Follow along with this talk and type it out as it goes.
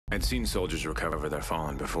I'd seen soldiers recover their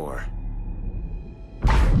fallen before,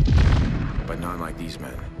 but not like these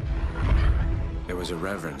men. There was a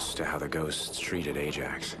reverence to how the ghosts treated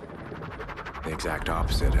Ajax. The exact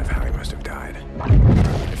opposite of how he must have died.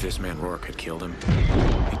 If this man Rourke had killed him,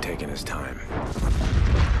 he'd taken his time.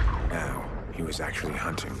 Now, he was actually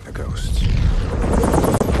hunting the ghosts.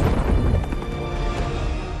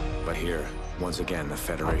 But here, once again, the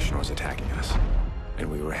Federation was attacking us,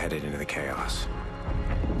 and we were headed into the chaos.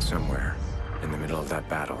 Somewhere, in the middle of that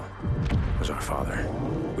battle, was our father.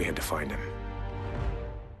 We had to find him.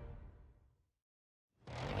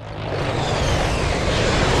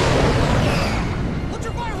 Hold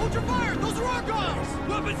your fire! Hold your fire! Those are our guys!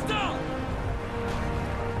 Weapons down!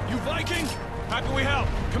 You Viking? How can we help?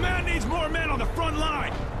 Command needs more men on the front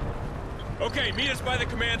line! Okay, meet us by the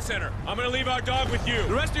command center. I'm gonna leave our dog with you.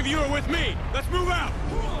 The rest of you are with me. Let's move out!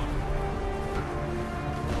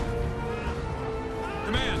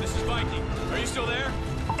 Command, this is Viking. Are you still there?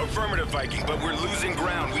 Affirmative, Viking, but we're losing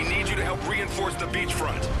ground. We need you to help reinforce the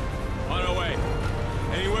beachfront. On our way.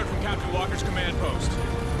 Any word from Captain Walker's command post?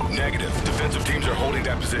 Negative. Defensive teams are holding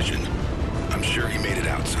that position. I'm sure he made it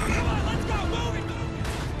out, son. Come on, let's go! Move it!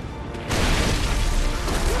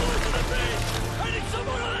 We're losing the beach! I need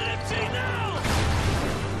someone on an MT now!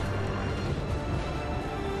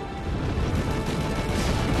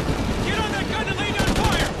 Get on that gun and lay down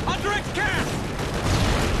fire! I'll direct cast!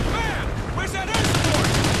 Man! Where's that air support?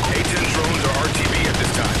 A-10 drones are RTB at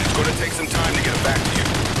this time. It's gonna take some time to get it back to you.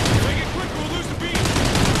 Make it quick or we'll lose the beach!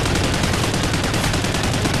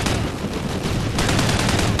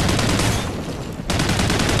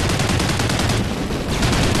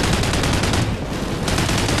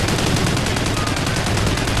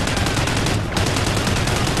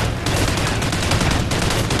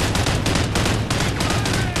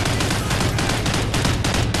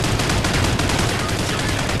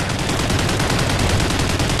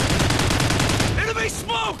 Enemy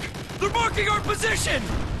smoke! They're marking our position!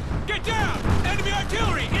 Get down! Enemy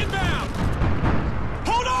artillery inbound!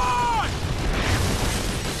 Hold on!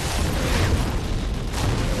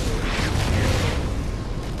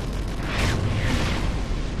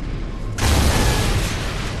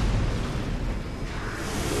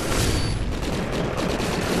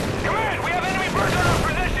 Command, we have enemy birds on our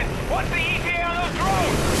position. What's the ETA on those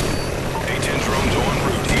drones? A-10 drones en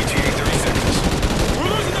route. ETA 30 seconds. We're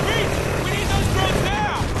losing the beach! We need those drones now!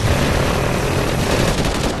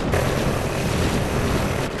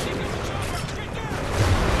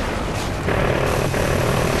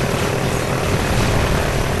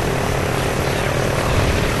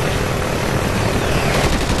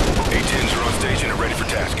 A-10s are on station and ready for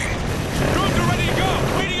tasking. Drones are ready to go!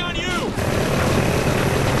 Waiting on you!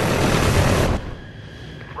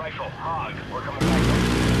 Rifle, hog, we're coming back.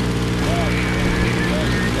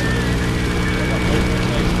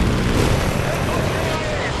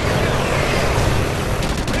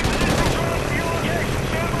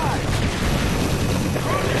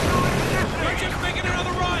 They're just making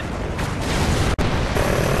another run!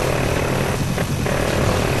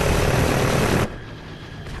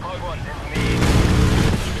 Hog one, this is me.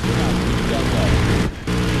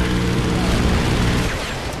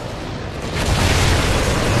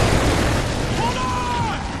 Hold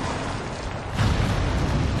on!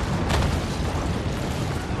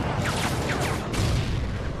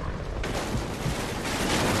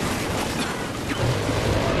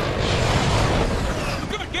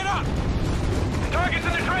 Good, get up! Targets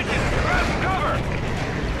in the trenches! Grab some cover!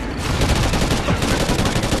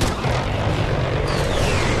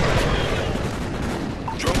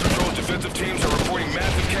 Drone Patrol's defensive teams are reporting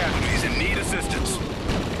massive casualties and need assistance.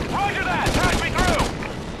 Roger that! Pass me through!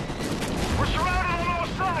 We're surrounded on all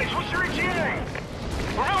sides! What's your ETA?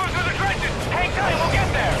 We're moving through the trenches! Hang tight, we'll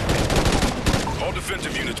get there! All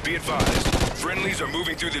defensive units, be advised. Friendlies are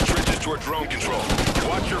moving through the trenches toward drone control.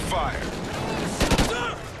 Watch your fire.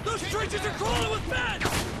 Sir! Those trenches are crawling with men!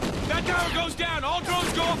 That tower goes down, all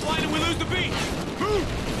drones go offline and we lose the beach! Move!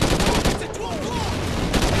 It's at 12 o'clock!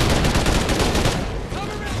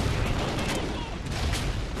 Cover me!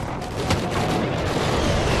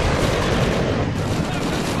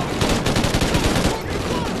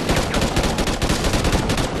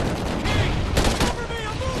 Hey! Cover me,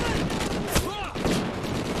 I'm moving!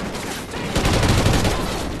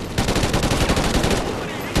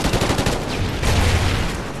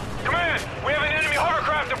 Command, we have an enemy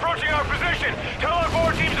hovercraft approaching our position! Tell our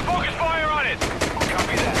forward teams to focus fire on it!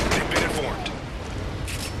 Copy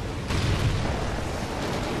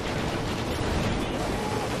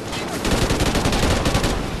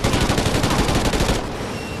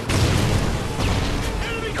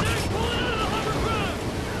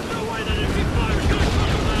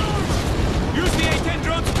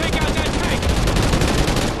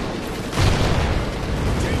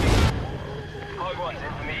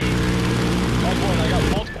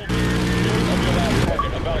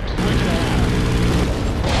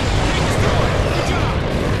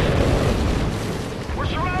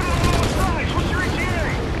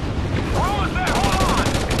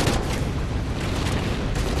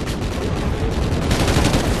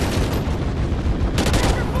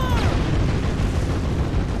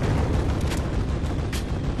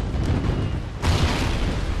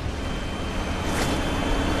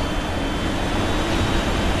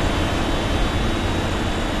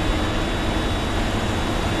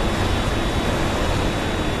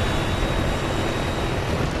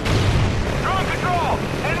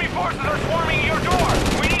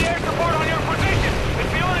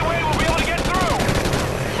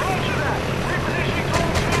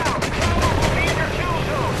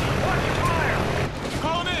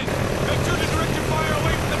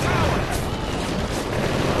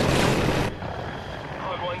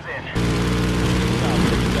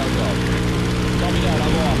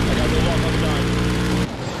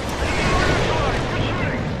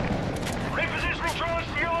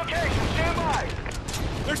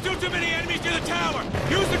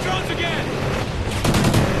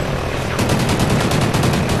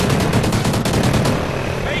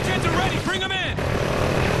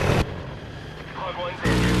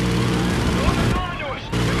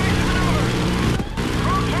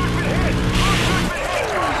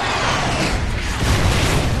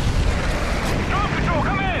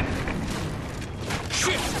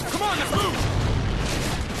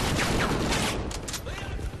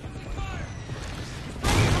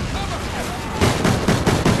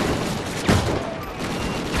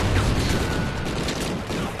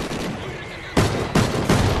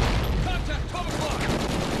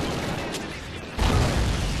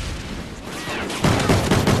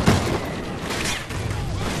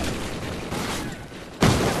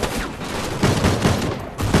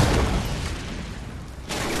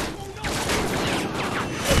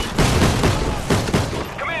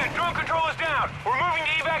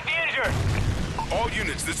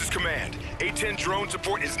command. A-10 drone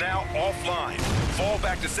support is now offline. Fall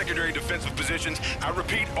back to secondary defensive positions. I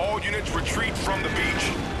repeat, all units retreat from the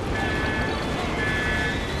beach.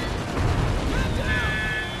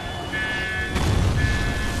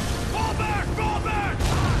 Fall back! Fall back!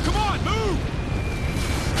 Come on, move!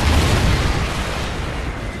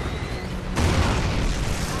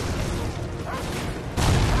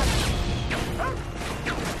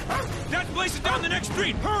 That place is down the next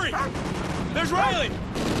street! Hurry! There's Riley!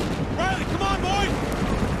 Riley, come on, boy!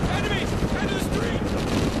 Enemies! Head to the street!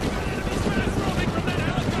 Enemies fast rolling from that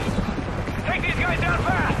helicopter! Take these guys down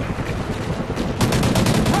fast!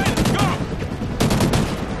 Riley, go!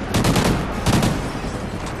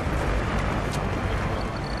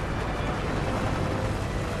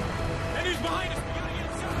 Enemies behind us! We gotta get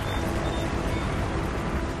inside!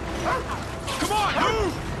 Come on,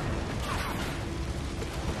 move!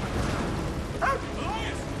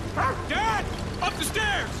 Elias! Dad! Up the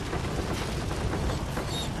stairs!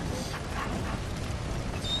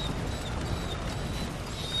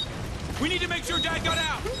 We need to make sure Dad got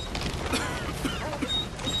out!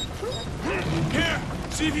 Here!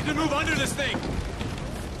 See if you can move under this thing!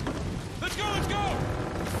 Let's go, let's go!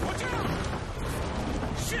 Watch out!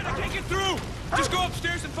 Shit, I can't get through! Just go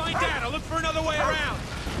upstairs and find Dad. I'll look for another way around.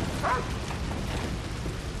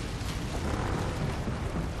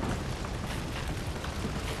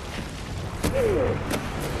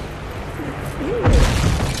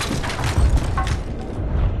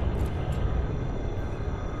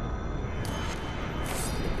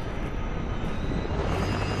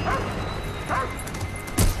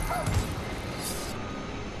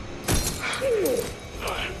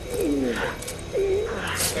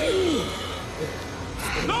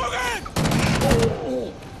 Logan!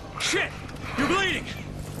 Shit! You're bleeding!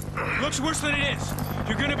 Looks worse than it is.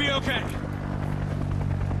 You're gonna be okay.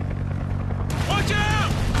 Watch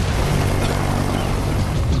out!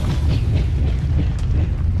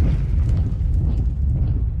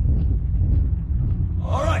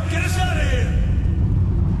 All right, get us out of here!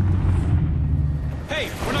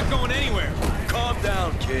 Hey, we're not going anywhere. Calm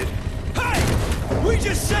down, kid. Hey! We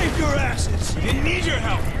just saved your asses! We didn't need your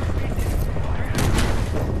help.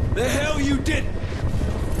 The hell you didn't!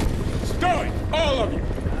 Stow it, all of you!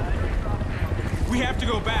 We have to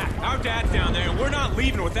go back. Our dad's down there, and we're not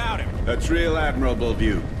leaving without him. That's real admirable of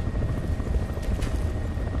you.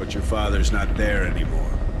 But your father's not there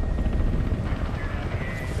anymore.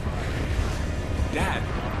 Dad,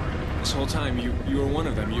 this whole time you were one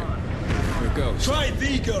of them. You're a ghost. Try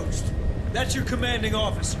the ghost. That's your commanding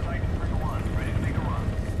officer.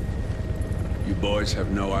 You boys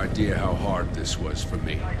have no idea how hard this was for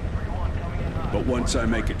me. But once I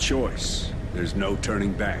make a choice, there's no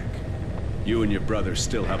turning back. You and your brother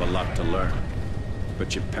still have a lot to learn,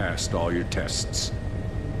 but you passed all your tests.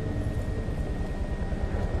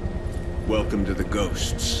 Welcome to the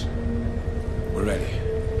Ghosts. We're ready.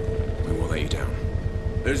 We won't let you down.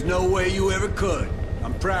 There's no way you ever could.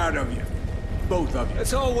 I'm proud of you. Both of you.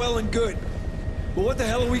 That's all well and good. But what the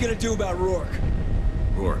hell are we gonna do about Rourke?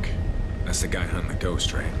 Rourke. That's the guy hunting the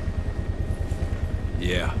ghost, right?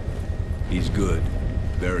 Yeah, he's good.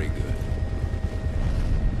 Very good.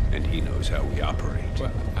 And he knows how we operate.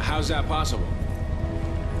 How's that possible?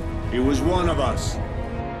 He was one of us.